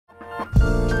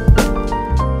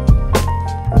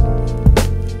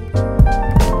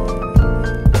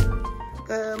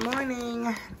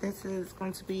is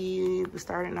going to be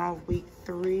starting off week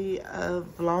 3 of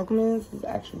Vlogmas. It's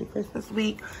actually Christmas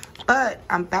week, but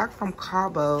I'm back from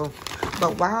Cabo.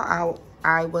 But while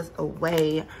I was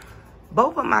away,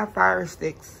 both of my Fire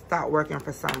Sticks stopped working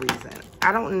for some reason.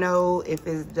 I don't know if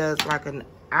it does like an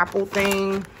Apple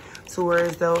thing, to where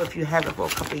as though if you have it for a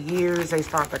couple of years, they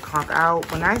start to conk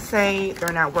out. When I say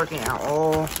they're not working at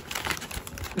all,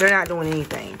 they're not doing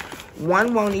anything.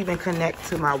 One won't even connect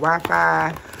to my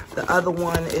Wi-Fi. The other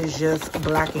one is just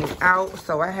blacking out.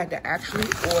 So I had to actually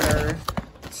order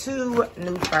 2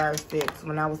 new Fire Sticks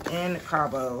when I was in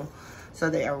Cabo. So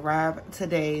they arrived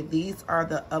today. These are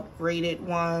the upgraded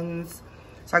ones.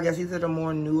 So I guess these are the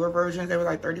more newer versions. They were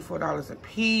like $34 a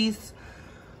piece.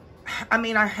 I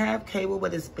mean, I have cable,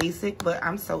 but it's basic. But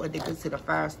I'm so addicted to the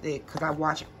Fire Stick because I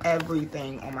watch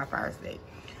everything on my Fire Stick.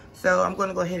 So I'm going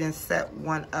to go ahead and set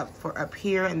one up for up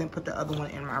here and then put the other one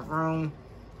in my room.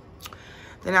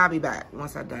 Then I'll be back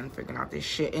once I'm done figuring out this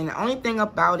shit. And the only thing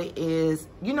about it is,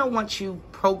 you know, once you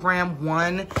program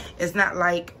one, it's not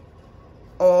like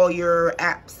all your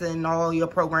apps and all your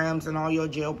programs and all your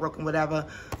jailbroken whatever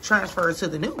transfers to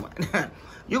the new one.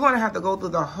 You're going to have to go through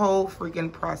the whole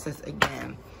freaking process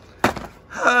again.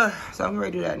 So I'm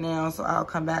ready to do that now. So I'll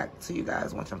come back to you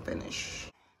guys once I'm finished.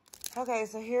 Okay,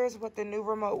 so here's what the new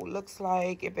remote looks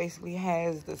like. It basically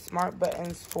has the smart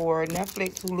buttons for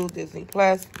Netflix, Hulu, Disney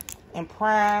Plus, and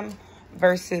Prime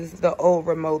versus the old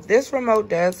remote. This remote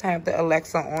does have the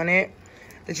Alexa on it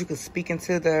that you can speak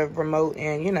into the remote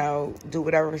and, you know, do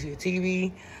whatever with your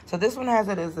TV. So this one has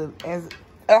it as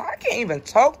I can't even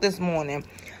talk this morning.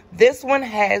 This one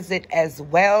has it as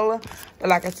well. But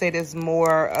like I said, there's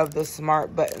more of the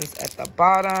smart buttons at the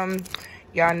bottom.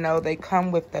 Y'all know they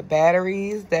come with the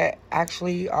batteries that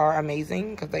actually are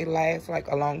amazing because they last like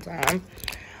a long time.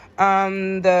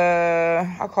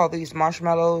 I call these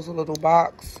marshmallows, a little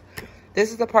box.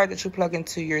 This is the part that you plug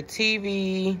into your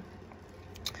TV.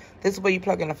 This is where you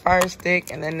plug in the Fire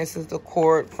Stick, and then this is the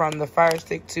cord from the Fire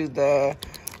Stick to the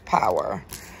power.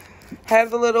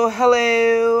 Has a little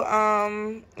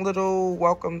hello, little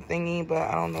welcome thingy, but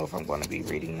I don't know if I'm going to be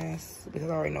reading this because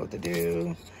I already know what to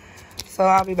do. So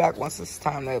I'll be back once it's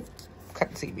time to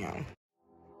cut the TV on.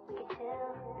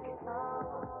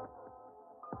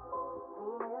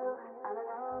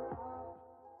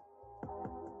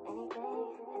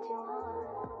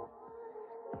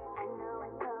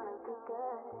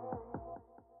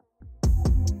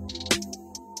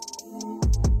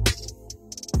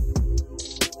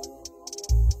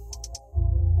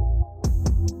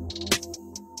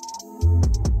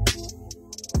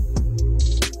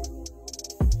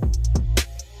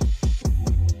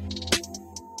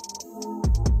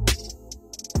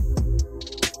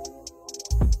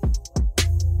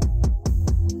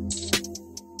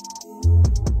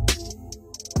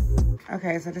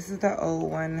 Okay, so this is the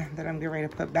old one that I'm getting ready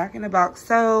to put back in the box.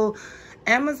 So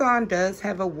Amazon does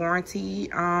have a warranty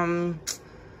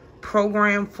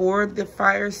program for the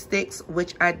Fire Sticks,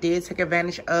 which I did take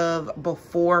advantage of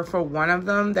before for one of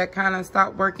them that kind of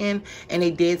stopped working. And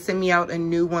they did send me out a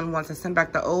new one once I sent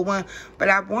back the old one. But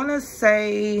I want to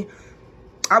say,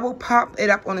 I will pop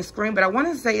it up on the screen, but I want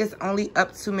to say it's only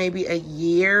up to maybe a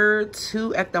year,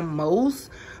 2 at the most,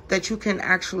 that you can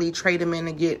actually trade them in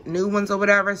and get new ones or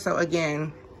whatever. So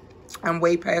again, I'm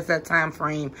way past that time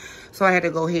frame. So I had to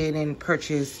go ahead and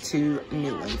purchase 2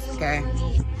 new ones, okay?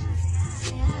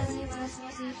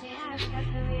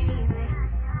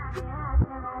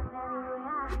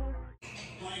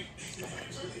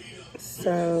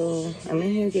 So I'm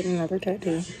in here getting another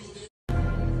tattoo.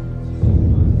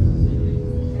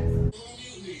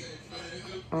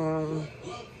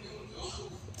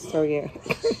 So yeah.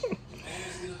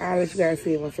 I'll let you guys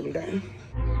see it once I'm done.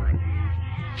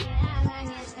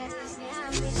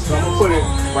 So I'm gonna put it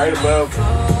right above.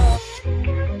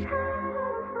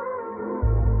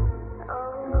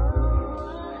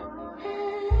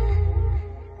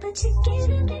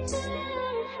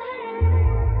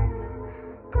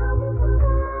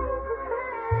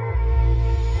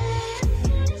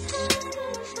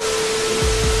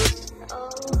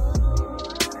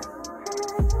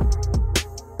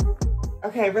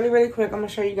 Okay, really quick, I'm gonna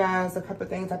show you guys a couple of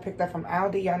things I picked up from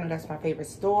Aldi. Y'all know that's my favorite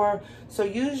store. So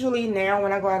usually now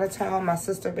when I go out of town, my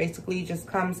sister basically just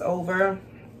comes over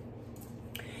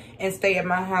and stay at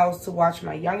my house to watch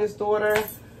my youngest daughter.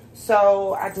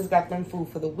 So I just got them food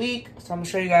for the week. So I'm gonna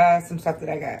show you guys some stuff that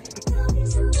I got.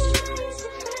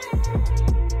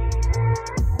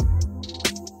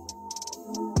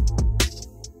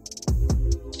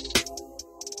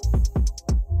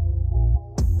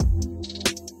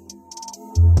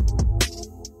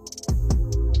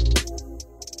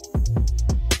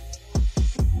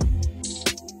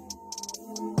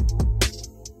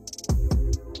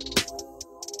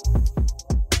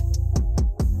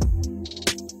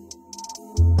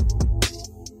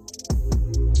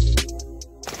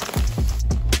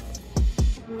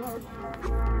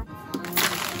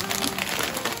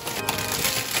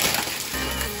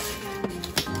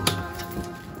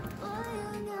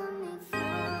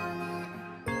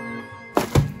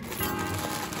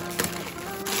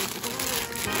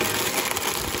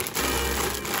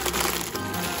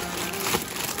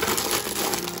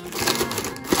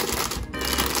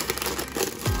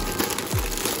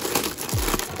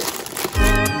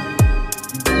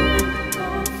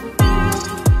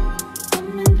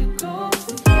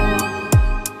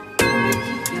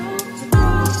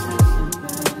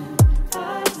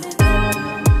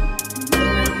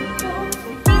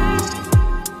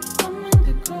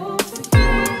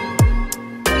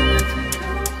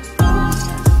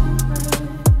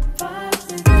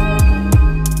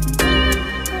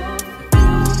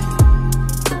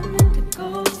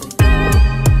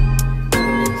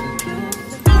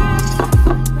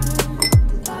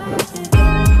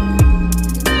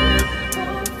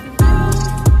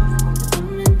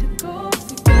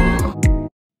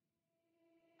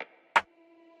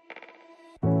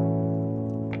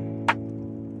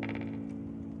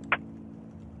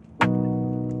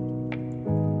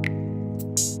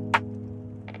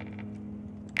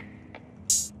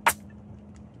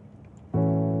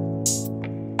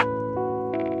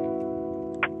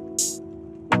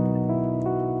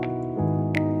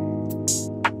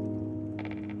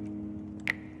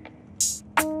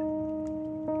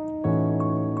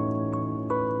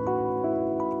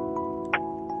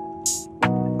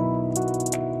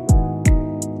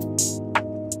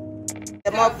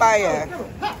 fire.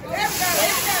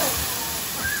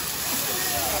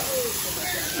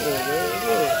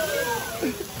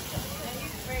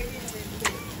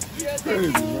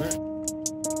 Crazy, man.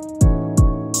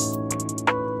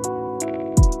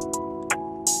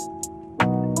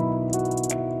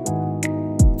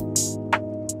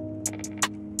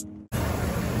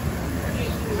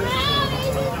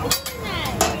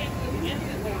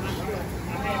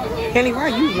 Kenny, why are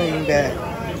you laying back?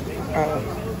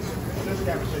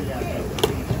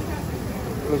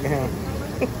 Look at him.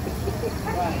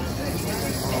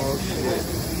 Oh, shit.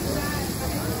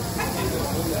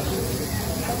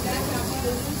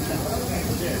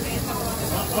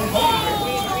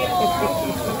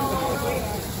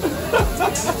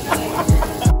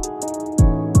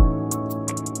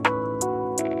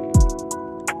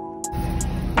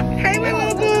 Hey, my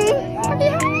little boo.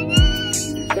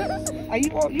 Are you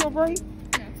all right?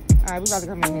 No. Alright, we about to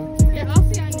come in here. Yeah, I'll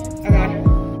see you in there. Okay.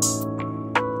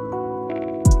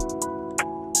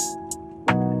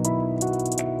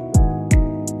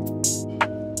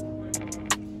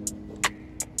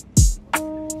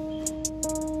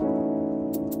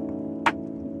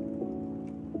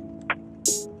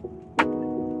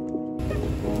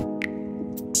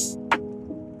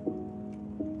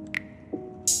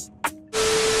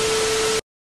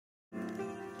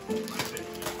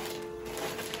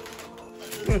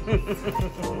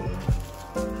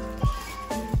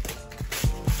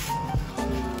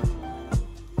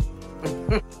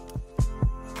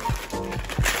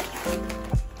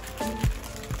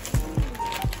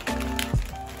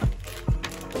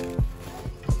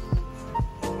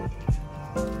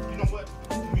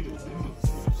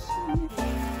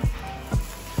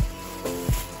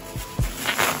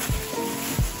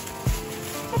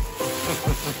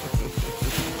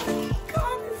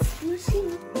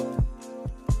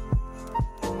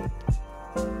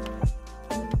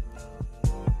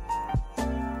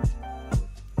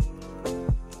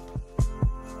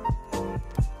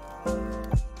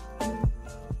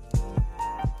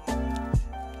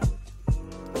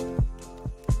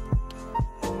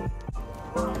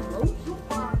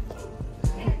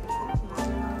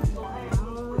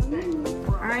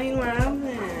 I love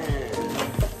it.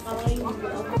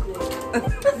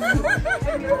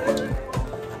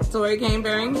 Tori came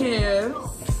bearing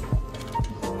gifts.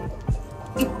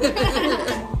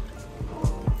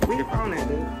 Where your phone at,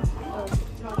 dude?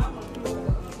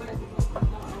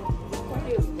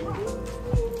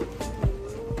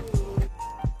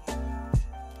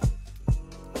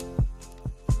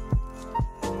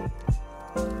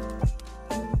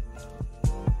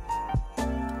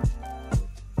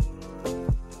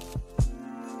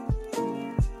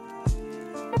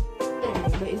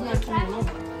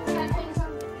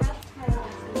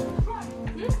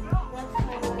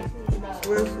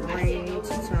 Swift rain to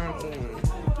turn on.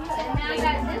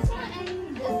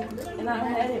 And I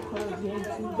had it plugged in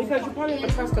too. Because you probably have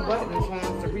to press the button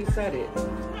to reset it.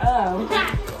 Oh.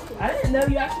 I didn't know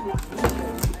you actually.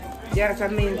 Yes, I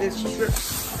mean this strip.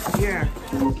 Yeah.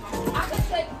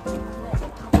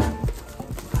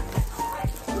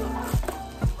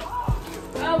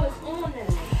 Oh, it's on there.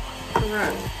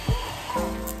 Correct.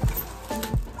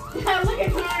 Look at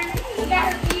her. She got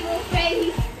her evil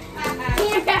face.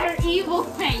 She got her evil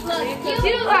face. Look,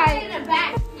 you like in the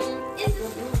back.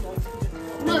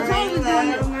 Look, I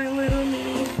love my little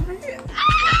niece.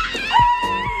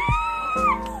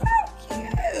 So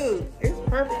cute. It's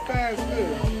perfect size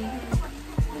too.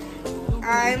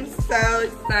 I'm so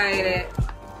excited.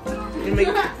 You make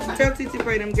tell Titi to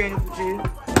play them games with you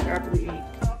after we eat.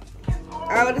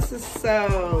 Oh, this is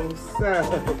so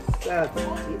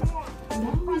cute.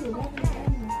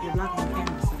 You're blocking the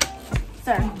camera,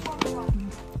 Sorry.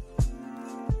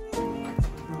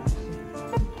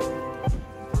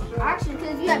 Actually,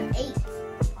 because you have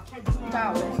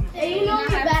 $8. And you know what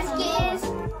your basket is?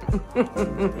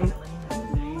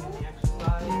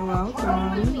 You're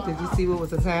welcome. Did you see what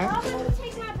was attached? I'm going to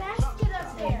take my basket up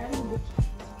there.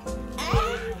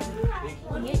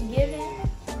 Give it.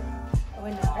 Oh,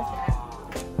 wait, no, that's not.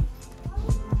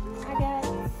 I got it.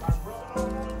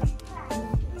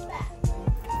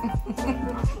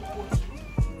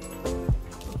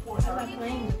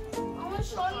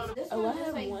 Oh, I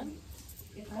have one.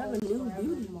 I have a new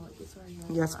beauty mark. It's right here.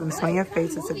 Yes, when it's on your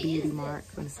face, it's a beauty mark.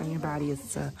 When it's on your body,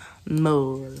 it's a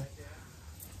mole.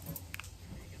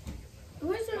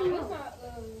 Where's the remote?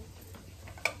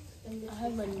 I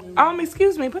have a new.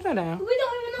 Excuse me, put that down. We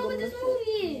don't even know what this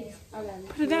movie is.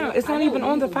 Put it down. It's not even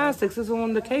on the Firesticks, it's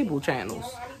on the cable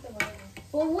channels.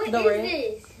 Well, what The is red?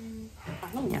 this?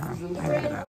 Yeah, I got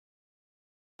it.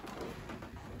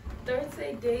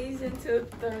 30 days until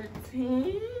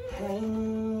 13.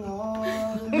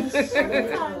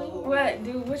 What,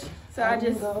 dude? Which? So I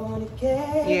just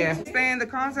Yeah. Understand the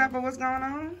concept of what's going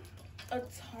on? a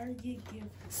Target gift.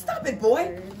 Stop it,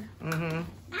 boy. Mm-hmm.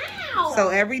 Ow! So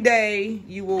every day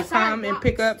you will come and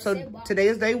pick up. So today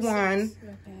is day 1.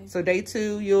 So day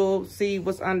 2, you'll see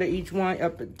what's under each one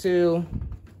up until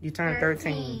you turn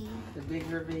 13. The big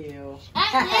reveal.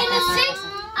 And the 6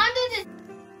 under the.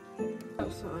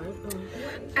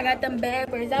 I got them bad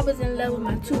boys. I was in love with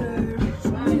my tutor.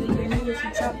 So I was getting into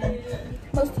some trouble.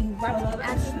 Mostly right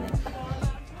accident.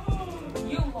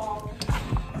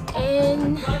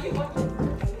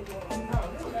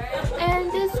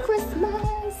 And this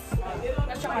Christmas.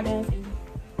 That's y'all dancing.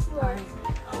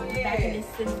 Back in the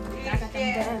city. I got them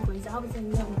bad boys. I was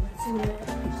in love with my tutor.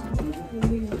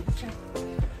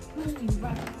 Mostly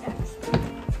right accident.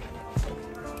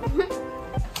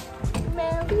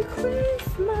 Merry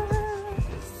Christmas.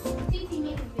 Titi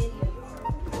made a video.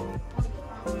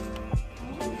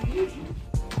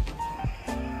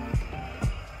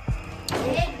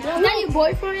 Is that your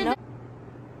boyfriend?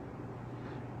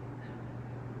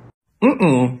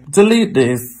 Delete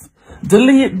this.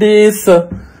 Delete this.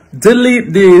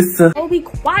 Delete this. Oh, be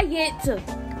quiet.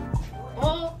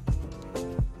 Oh.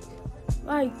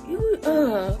 Like, you,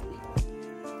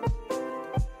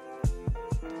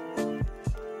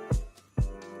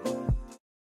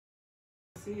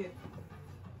 See it.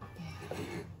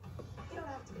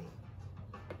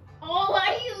 Oh,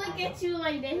 why you look at you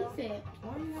like that? He said.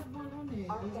 Why do you have one on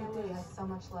there? Our family has so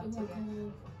much love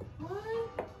together.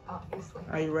 What? Obviously.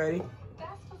 Are you ready?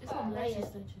 It's some lashes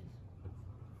stitches.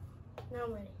 now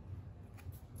I'm ready.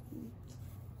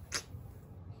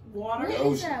 Water.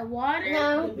 What is that? Water?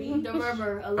 No. The beach, the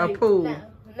river, a A lake, pool.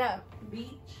 No. beach,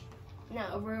 a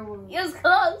No. railroad, It was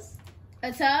close.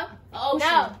 A tub?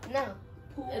 ocean, No.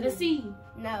 the sea,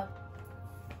 No.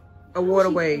 A water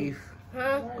wave.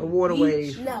 Huh? A water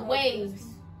wave. No. waves,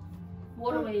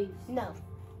 water waves. No.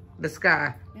 The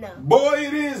sky. No. Boy,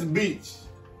 it is beach.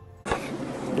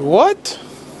 What?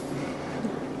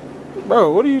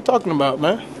 Bro, what are you talking about,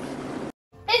 man?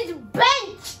 It's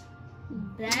bench.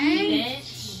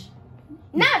 Bench.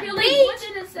 Not What beach.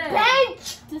 did it say?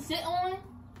 Bench. To sit on?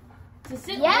 To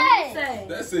sit Yes. on? What did it say?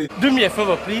 That's it. Do me a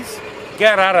favor, please.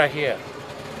 Get out of here.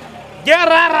 Get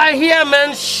out of here,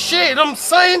 man. Shit, I'm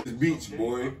saying. It's beach,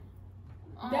 boy.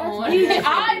 That's beach.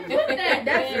 I put that.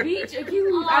 That's beach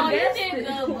accused. I guess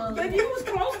it. Baby, you was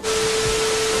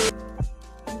close.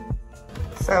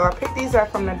 So I picked these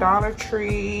up from the Dollar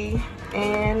Tree,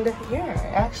 and yeah,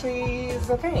 it actually is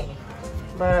a thing.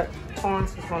 But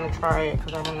Torrance is gonna try it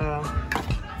because I don't know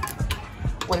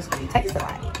what it's gonna taste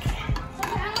like.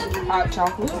 Hot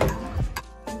chocolate.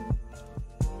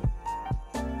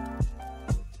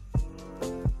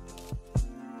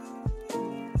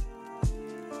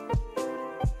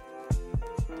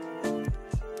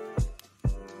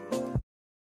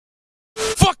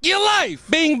 Fuck your life.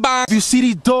 Bing bang. If you see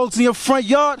these dogs in your front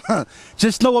yard,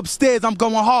 just know upstairs I'm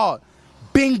going hard.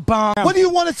 Bing bong. What do you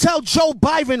want to tell Joe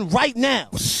Biden right now?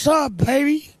 What's up,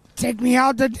 baby? Take me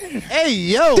out to dinner. Hey,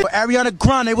 yo. Ariana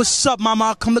Grande, what's up, mama?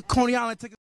 I'll come to Coney Island. Take a